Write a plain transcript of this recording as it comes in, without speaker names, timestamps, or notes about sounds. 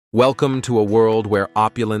Welcome to a world where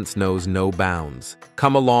opulence knows no bounds.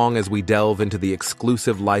 Come along as we delve into the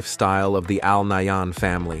exclusive lifestyle of the Al Nahyan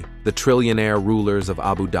family, the trillionaire rulers of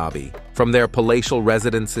Abu Dhabi. From their palatial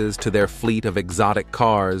residences to their fleet of exotic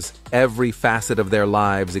cars, every facet of their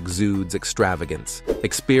lives exudes extravagance.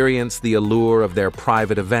 Experience the allure of their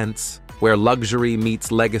private events, where luxury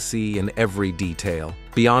meets legacy in every detail.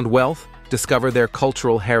 Beyond wealth, discover their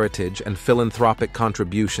cultural heritage and philanthropic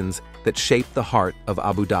contributions that shape the heart of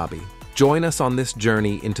Abu Dhabi. Join us on this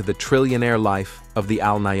journey into the trillionaire life of the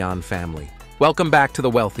Al Nahyan family. Welcome back to The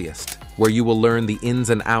Wealthiest, where you will learn the ins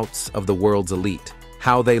and outs of the world's elite,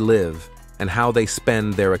 how they live, and how they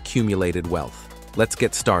spend their accumulated wealth. Let's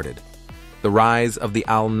get started. The rise of the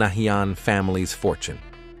Al Nahyan family's fortune.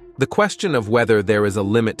 The question of whether there is a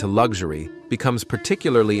limit to luxury becomes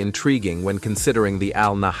particularly intriguing when considering the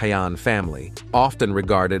Al Nahyan family, often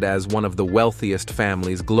regarded as one of the wealthiest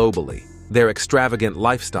families globally. Their extravagant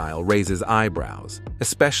lifestyle raises eyebrows,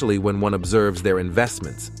 especially when one observes their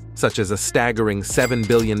investments, such as a staggering $7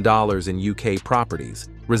 billion in UK properties,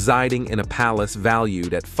 residing in a palace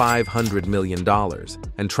valued at $500 million,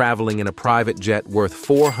 and traveling in a private jet worth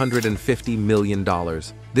 $450 million.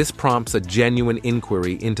 This prompts a genuine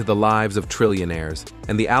inquiry into the lives of trillionaires,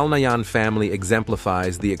 and the Al Nahyan family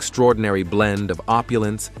exemplifies the extraordinary blend of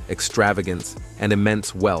opulence, extravagance, and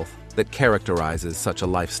immense wealth that characterizes such a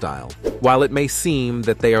lifestyle. While it may seem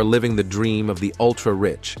that they are living the dream of the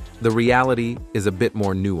ultra-rich, the reality is a bit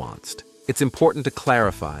more nuanced. It's important to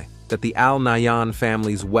clarify that the Al Nahyan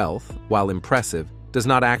family's wealth, while impressive, does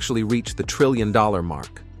not actually reach the $1 trillion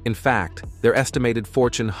mark. In fact, their estimated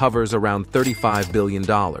fortune hovers around $35 billion,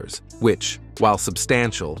 which, while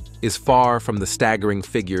substantial, is far from the staggering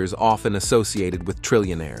figures often associated with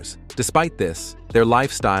trillionaires. Despite this, their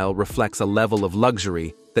lifestyle reflects a level of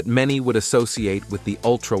luxury that many would associate with the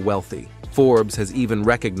ultra-wealthy. Forbes has even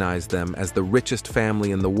recognized them as the richest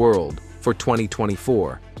family in the world for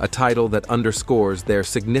 2024, a title that underscores their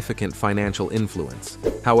significant financial influence.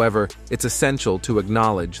 However, it's essential to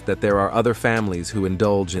acknowledge that there are other families who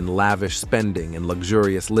indulge in lavish spending and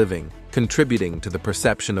luxurious living, contributing to the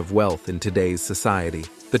perception of wealth in today's society.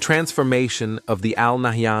 The transformation of the Al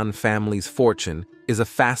Nahyan family's fortune is a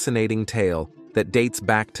fascinating tale that dates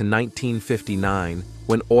back to 1959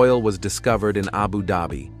 when oil was discovered in Abu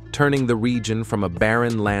Dhabi, turning the region from a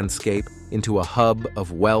barren landscape into a hub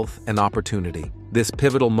of wealth and opportunity. This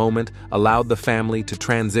pivotal moment allowed the family to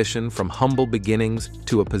transition from humble beginnings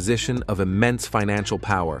to a position of immense financial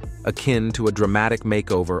power, akin to a dramatic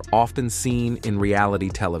makeover often seen in reality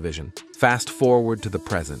television. Fast forward to the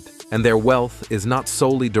present, and their wealth is not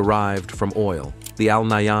solely derived from oil. The Al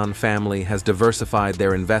Nahyan family has diversified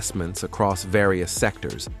their investments across various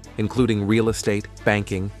sectors, including real estate,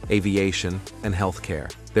 banking, aviation, and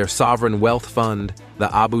healthcare. Their sovereign wealth fund,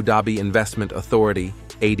 the Abu Dhabi Investment Authority,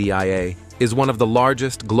 ADIA, is one of the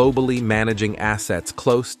largest globally, managing assets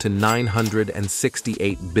close to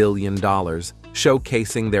 $968 billion,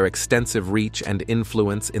 showcasing their extensive reach and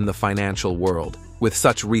influence in the financial world. With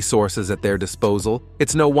such resources at their disposal,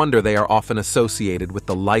 it's no wonder they are often associated with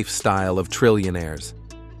the lifestyle of trillionaires.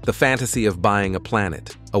 The fantasy of buying a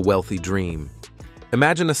planet, a wealthy dream.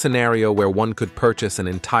 Imagine a scenario where one could purchase an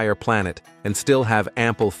entire planet and still have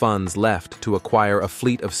ample funds left to acquire a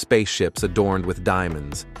fleet of spaceships adorned with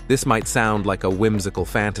diamonds. This might sound like a whimsical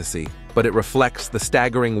fantasy, but it reflects the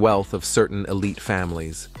staggering wealth of certain elite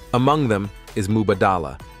families. Among them is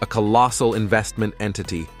Mubadala, a colossal investment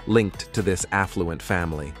entity linked to this affluent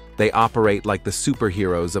family. They operate like the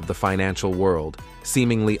superheroes of the financial world,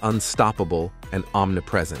 seemingly unstoppable and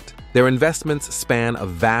omnipresent. Their investments span a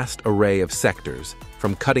vast array of sectors,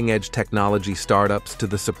 from cutting-edge technology startups to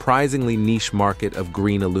the surprisingly niche market of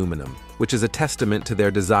green aluminum, which is a testament to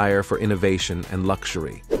their desire for innovation and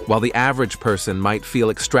luxury. While the average person might feel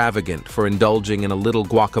extravagant for indulging in a little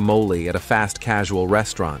guacamole at a fast-casual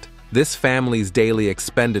restaurant, this family's daily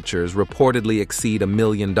expenditures reportedly exceed $1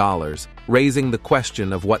 million, raising the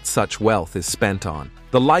question of what such wealth is spent on.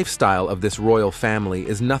 The lifestyle of this royal family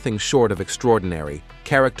is nothing short of extraordinary,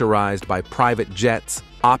 characterized by private jets,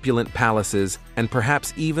 opulent palaces, and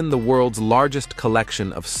perhaps even the world's largest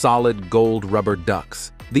collection of solid gold rubber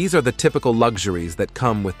ducks. These are the typical luxuries that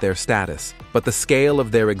come with their status, but the scale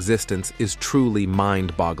of their existence is truly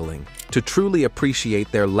mind-boggling. To truly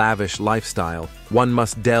appreciate their lavish lifestyle, one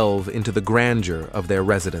must delve into the grandeur of their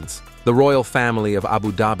residence. The royal family of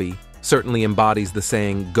Abu Dhabi certainly embodies the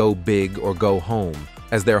saying, "Go big or go home,"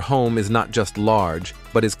 as their home is not just large,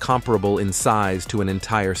 but is comparable in size to an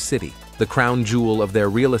entire city. The crown jewel of their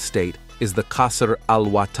real estate is the Qasr Al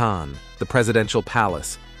Watan, the presidential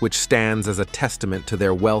palace, which stands as a testament to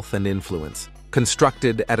their wealth and influence.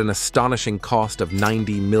 Constructed at an astonishing cost of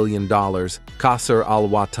 $90 million, Qasr Al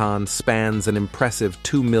Watan spans an impressive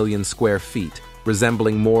 2 million square feet,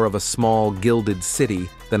 resembling more of a small gilded city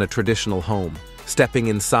than a traditional home. Stepping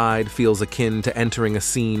inside feels akin to entering a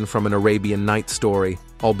scene from an Arabian Nights story,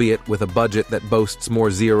 albeit with a budget that boasts more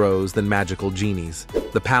zeros than magical genies.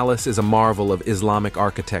 The palace is a marvel of Islamic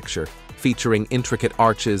architecture, featuring intricate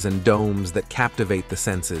arches and domes that captivate the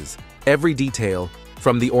senses. Every detail,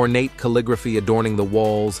 from the ornate calligraphy adorning the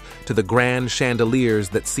walls to the grand chandeliers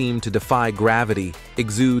that seem to defy gravity,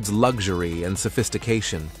 exudes luxury and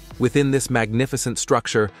sophistication. Within this magnificent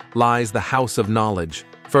structure lies the House of Knowledge,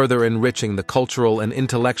 further enriching the cultural and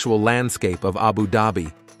intellectual landscape of Abu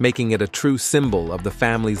Dhabi, making it a true symbol of the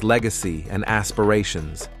family's legacy and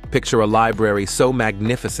aspirations. Picture a library so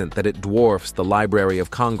magnificent that it dwarfs the Library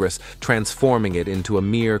of Congress, transforming it into a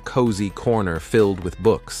mere cozy corner filled with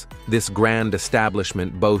books. This grand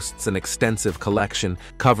establishment boasts an extensive collection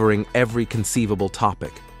covering every conceivable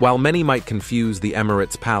topic. While many might confuse the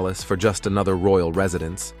Emirates Palace for just another royal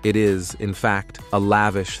residence, it is, in fact, a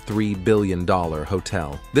lavish $3 billion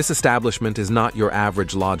hotel. This establishment is not your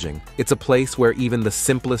average lodging. It's a place where even the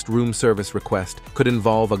simplest room service request could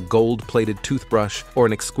involve a gold-plated toothbrush or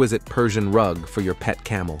an exquisite Persian rug for your pet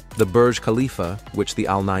camel. The Burj Khalifa, which the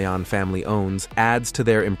Al Nahyan family owns, adds to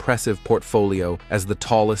their impressive portfolio as the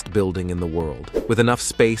tallest building in the world. With enough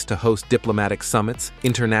space to host diplomatic summits,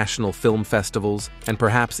 international film festivals, and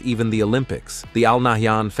perhaps even the Olympics, the Al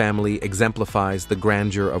Nahyan family exemplifies the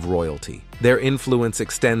grandeur of royalty. Their influence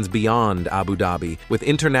extends beyond Abu Dhabi, with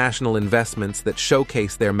international investments that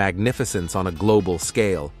showcase their magnificence on a global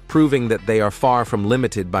scale, proving that they are far from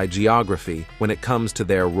limited by geography when it comes to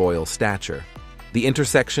their royal stature. The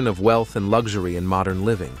intersection of wealth and luxury in modern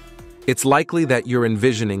living. It's likely that you're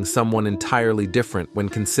envisioning someone entirely different when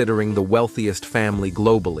considering the wealthiest family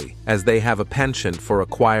globally, as they have a penchant for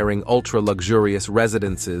acquiring ultra-luxurious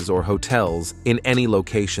residences or hotels in any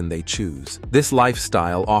location they choose. This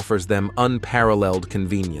lifestyle offers them unparalleled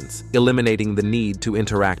convenience, eliminating the need to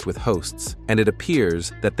interact with hosts, and it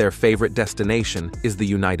appears that their favorite destination is the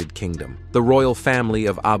United Kingdom. The royal family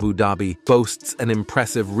of Abu Dhabi boasts an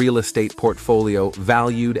impressive real estate portfolio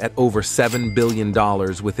valued at over $7 billion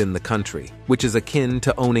within the country, which is akin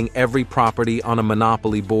to owning every property on a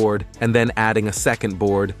monopoly board and then adding a second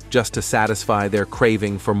board just to satisfy their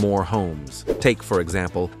craving for more homes. Take, for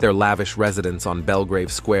example, their lavish residence on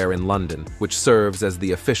Belgrave Square in London, which serves as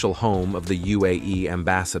the official home of the UAE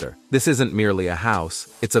ambassador. This isn't merely a house,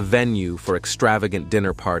 it's a venue for extravagant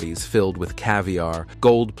dinner parties filled with caviar,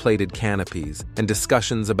 gold-plated canopies, and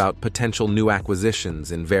discussions about potential new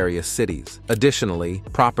acquisitions in various cities. Additionally,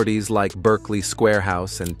 properties like Berkeley Square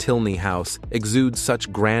House and Tilney House exude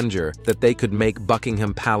such grandeur that they could make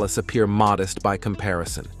Buckingham Palace appear modest by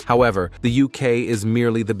comparison. However, the UK is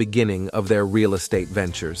merely the beginning of their real estate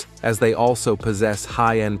ventures, as they also possess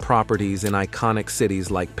high-end properties in iconic cities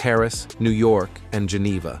like Paris, New York, and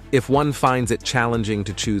Geneva. If one finds it challenging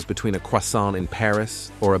to choose between a croissant in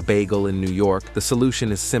Paris or a bagel in New York, the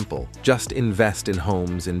solution is simple: just invest in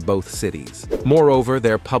homes in both cities. Moreover,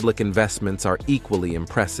 their public investments are equally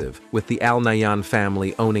impressive, with the Al Nahyan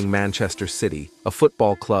family owning Manchester City, a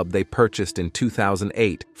football club they purchased in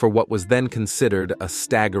 2008 for what was then considered a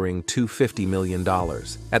staggering $250 million.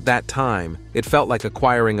 At that time, it felt like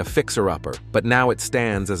acquiring a fixer-upper, but now it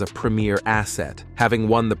stands as a premier asset, having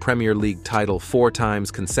won the Premier League title 4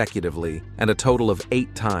 times consecutively and a total of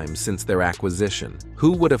 8 times since their acquisition.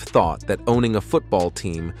 Who would have thought that owning a football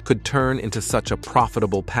team could turn into such a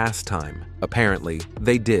profitable pastime? Apparently,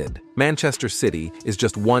 they did. Manchester City is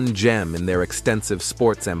just one gem in their extensive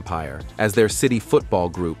sports empire, as their City Football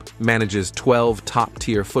Group manages 12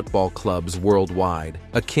 top-tier football clubs worldwide,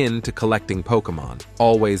 akin to collecting Pokémon,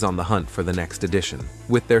 always on the hunt for the next edition.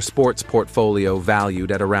 With their sports portfolio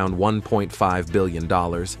valued at around $1.5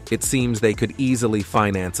 billion, it seems they could easily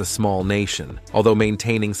finance a small nation, although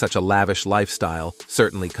maintaining such a lavish lifestyle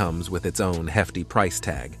certainly comes with its own hefty price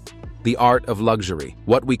tag. The art of luxury,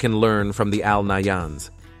 what we can learn from the Al Nahyans.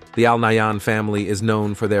 The Al Nahyan family is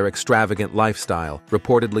known for their extravagant lifestyle,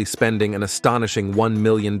 reportedly spending an astonishing $1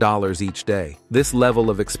 million each day. This level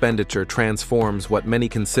of expenditure transforms what many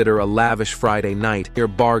consider a lavish Friday night a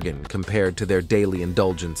bargain compared to their daily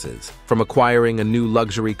indulgences. From acquiring a new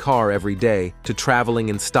luxury car every day to traveling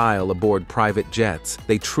in style aboard private jets,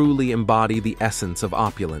 they truly embody the essence of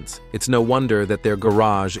opulence. It's no wonder that their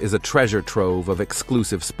garage is a treasure trove of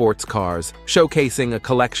exclusive sports cars, showcasing a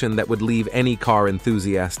collection that would leave any car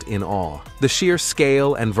enthusiast lost in awe. The sheer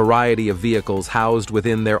scale and variety of vehicles housed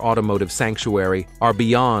within their automotive sanctuary are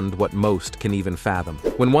beyond what most can even fathom.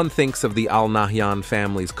 When one thinks of the Al Nahyan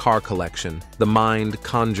family's car collection, the mind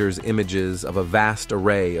conjures images of a vast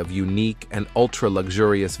array of unique and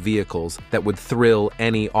ultra-luxurious vehicles that would thrill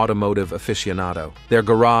any automotive aficionado. Their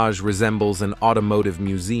garage resembles an automotive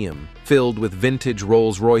museum, filled with vintage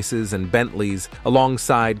Rolls-Royces and Bentleys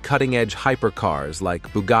alongside cutting-edge hypercars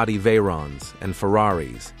like Bugatti Veyrons and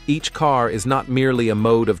Ferraris. Each car is not merely a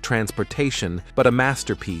mode of transportation, but a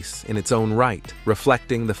masterpiece in its own right,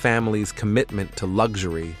 reflecting the family's commitment to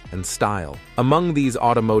luxury and style. Among these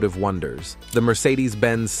automotive wonders, the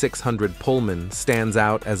Mercedes-Benz 600 Pullman stands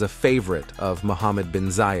out as a favorite of Mohammed bin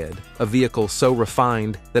Zayed, a vehicle so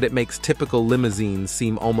refined that it makes typical limousines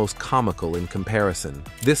seem almost comical in comparison.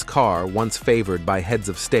 This car, once favored by heads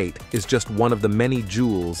of state, is just one of the many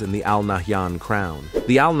jewels in the Al Nahyan crown.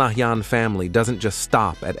 The Al Nahyan family doesn't just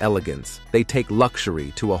stop at elegance, they take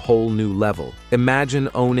luxury to a whole new level. Imagine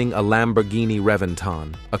owning a Lamborghini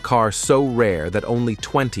Reventon, a car so rare that only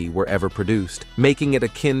 20 were ever produced, making it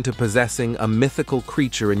akin to possessing a mythical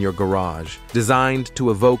creature in your garage. Designed to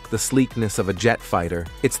evoke the sleekness of a jet fighter,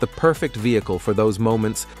 it's the perfect vehicle for those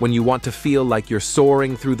moments when you want to feel like you're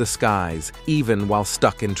soaring through the skies, even while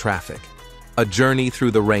stuck in traffic. A journey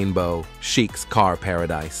through the Rainbow Sheikh's car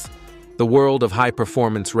paradise. The world of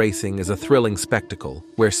high-performance racing is a thrilling spectacle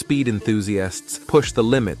where speed enthusiasts push the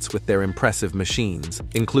limits with their impressive machines,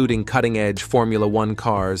 including cutting-edge Formula One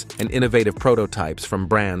cars and innovative prototypes from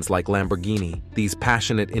brands like Lamborghini. These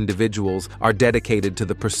passionate individuals are dedicated to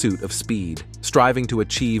the pursuit of speed, striving to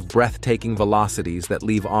achieve breathtaking velocities that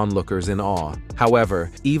leave onlookers in awe.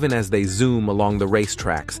 However, even as they zoom along the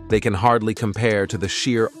racetracks, they can hardly compare to the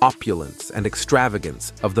sheer opulence and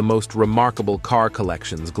extravagance of the most remarkable car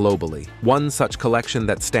collections globally. One such collection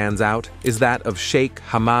that stands out is that of Sheikh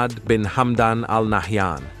Hamad bin Hamdan Al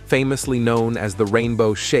Nahyan, famously known as the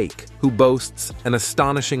Rainbow Sheikh, who boasts an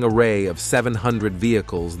astonishing array of 700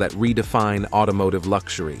 vehicles that redefine automotive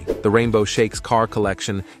luxury. The Rainbow Sheikh's car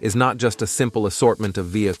collection is not just a simple assortment of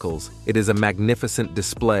vehicles, it is a magnificent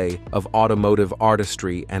display of automotive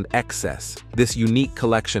artistry and excess. This unique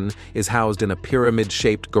collection is housed in a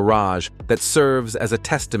pyramid-shaped garage that serves as a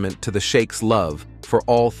testament to the Sheikh's love for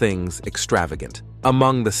all things extravagant.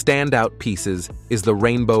 Among the standout pieces is the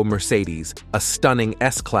Rainbow Mercedes, a stunning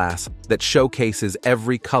S-Class that showcases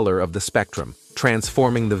every color of the spectrum,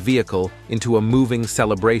 transforming the vehicle into a moving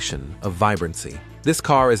celebration of vibrancy. This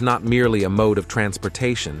car is not merely a mode of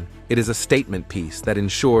transportation, it is a statement piece that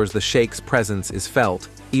ensures the Sheikh's presence is felt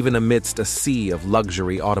even amidst a sea of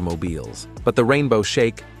luxury automobiles. But the Rainbow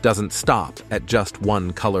Sheikh doesn't stop at just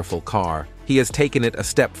one colorful car. He has taken it a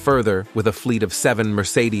step further with a fleet of 7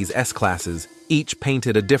 Mercedes S-Classes, each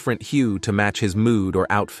painted a different hue to match his mood or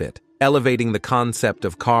outfit, elevating the concept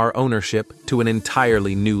of car ownership to an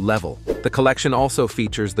entirely new level. The collection also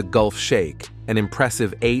features the Gulf Sheikh, an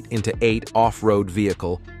impressive 8x8 off-road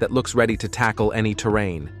vehicle that looks ready to tackle any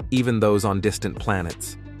terrain, even those on distant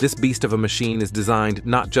planets. This beast of a machine is designed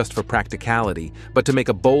not just for practicality, but to make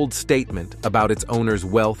a bold statement about its owner's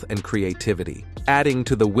wealth and creativity. Adding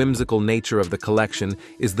to the whimsical nature of the collection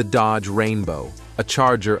is the Dodge Rainbow, a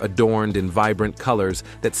Charger adorned in vibrant colors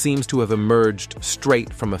that seems to have emerged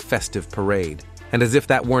straight from a festive parade. And as if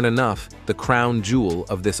that weren't enough, the crown jewel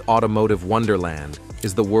of this automotive wonderland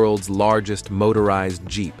is the world's largest motorized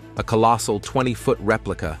Jeep, a colossal 20-foot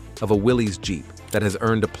replica of a Willys Jeep that has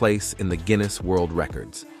earned a place in the Guinness World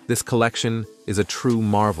Records. This collection is a true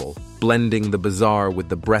marvel, blending the bizarre with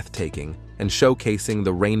the breathtaking and showcasing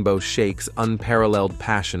the Rainbow Sheikh's unparalleled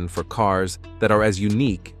passion for cars that are as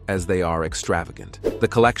unique as they are extravagant. The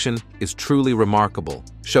collection is truly remarkable,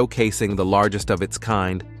 showcasing the largest of its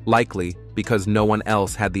kind, likely because no one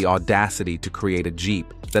else had the audacity to create a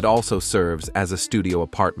Jeep that also serves as a studio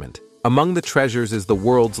apartment. Among the treasures is the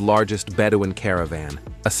world's largest Bedouin caravan,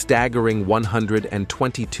 a staggering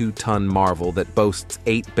 122-ton marvel that boasts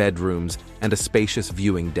 8 bedrooms and a spacious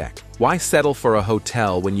viewing deck. Why settle for a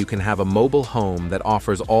hotel when you can have a mobile home that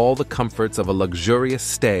offers all the comforts of a luxurious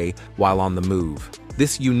stay while on the move?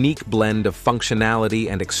 This unique blend of functionality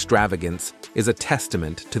and extravagance is a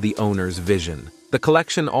testament to the owner's vision. The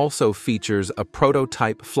collection also features a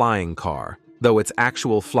prototype flying car, though its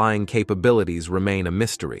actual flying capabilities remain a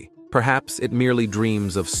mystery. Perhaps it merely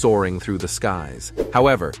dreams of soaring through the skies.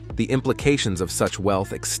 However, the implications of such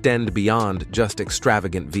wealth extend beyond just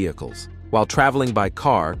extravagant vehicles. While traveling by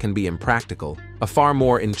car can be impractical, a far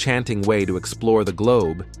more enchanting way to explore the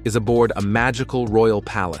globe is aboard a magical royal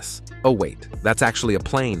palace. Oh wait, that's actually a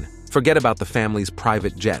plane. Forget about the family's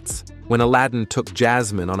private jets. When Aladdin took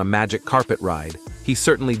Jasmine on a magic carpet ride, he he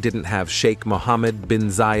certainly didn't have Sheikh Mohammed bin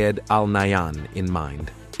Zayed Al Nahyan in mind.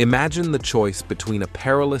 Imagine the choice between a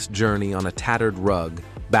perilous journey on a tattered rug,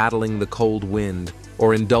 battling the cold wind,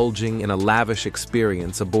 or indulging in a lavish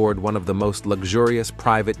experience aboard one of the most luxurious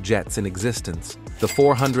private jets in existence. The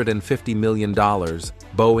 $450 million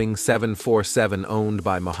Boeing 747 owned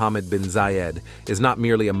by Mohammed bin Zayed is not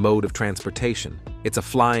merely a mode of transportation. It's a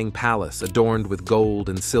flying palace adorned with gold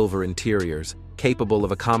and silver interiors, capable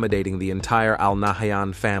of accommodating the entire Al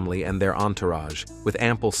Nahyan family and their entourage, with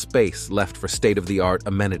ample space left for state-of-the-art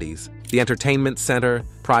amenities. The entertainment center,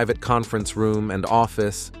 private conference room, and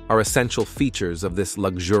office are essential features of this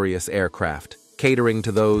luxurious aircraft, catering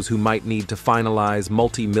to those who might need to finalize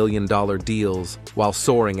multi-million-dollar deals while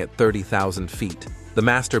soaring at 30,000 feet. The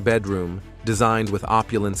master bedroom, designed with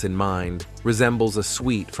opulence in mind, resembles a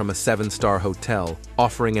suite from a 7-star hotel,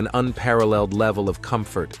 offering an unparalleled level of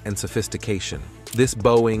comfort and sophistication. This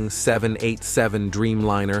Boeing 787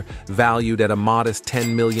 Dreamliner, valued at a modest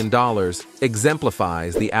 $10 million,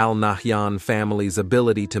 exemplifies the Al Nahyan family's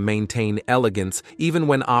ability to maintain elegance even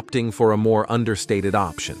when opting for a more understated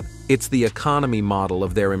option. It's the economy model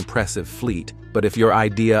of their impressive fleet, but if your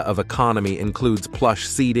idea of economy includes plush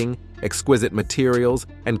seating, exquisite materials,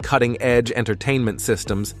 and cutting-edge entertainment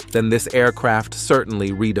systems, then this aircraft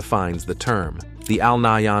certainly redefines the term. The Al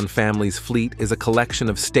Nahyan family's fleet is a collection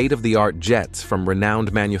of state-of-the-art jets from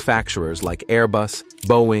renowned manufacturers like Airbus,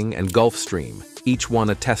 Boeing, and Gulfstream, each one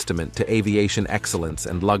a testament to aviation excellence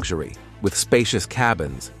and luxury. With spacious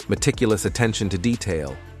cabins, meticulous attention to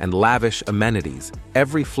detail, and lavish amenities,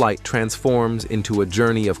 every flight transforms into a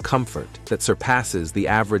journey of comfort that surpasses the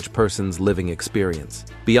average person's living experience.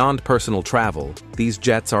 Beyond personal travel, these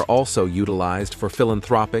jets are also utilized for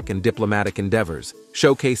philanthropic and diplomatic endeavors,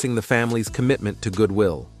 showcasing the family's commitment to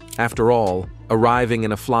goodwill. After all, arriving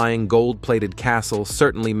in a flying gold-plated castle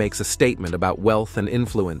certainly makes a statement about wealth and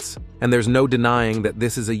influence, and there's no denying that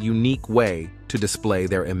this is a unique way to display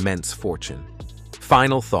their immense fortune.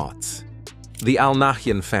 Final thoughts. The Al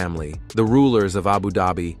Nahyan family, the rulers of Abu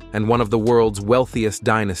Dhabi and one of the world's wealthiest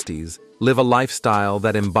dynasties, live a lifestyle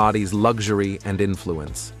that embodies luxury and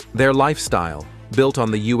influence. Their lifestyle, built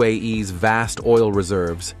on the UAE's vast oil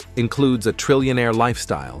reserves, includes a trillionaire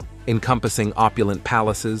lifestyle, encompassing opulent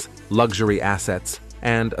palaces, luxury assets,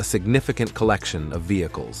 and a significant collection of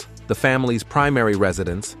vehicles. The family's primary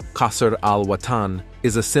residence, Qasr al-Watan,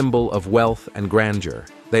 is a symbol of wealth and grandeur.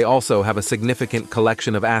 They also have a significant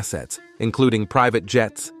collection of assets, including private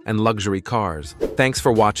jets and luxury cars. Thanks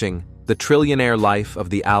for watching The Trillionaire Life of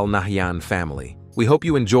the Al Nahyan Family. We hope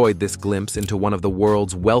you enjoyed this glimpse into one of the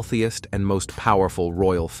world's wealthiest and most powerful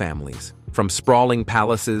royal families. From sprawling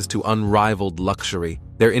palaces to unrivaled luxury,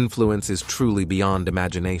 their influence is truly beyond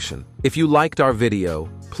imagination. If you liked our video,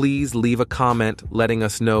 please leave a comment letting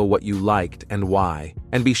us know what you liked and why.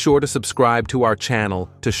 And be sure to subscribe to our channel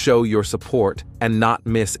to show your support and not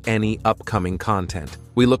miss any upcoming content.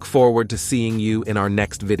 We look forward to seeing you in our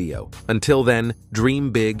next video. Until then,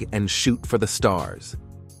 dream big and shoot for the stars.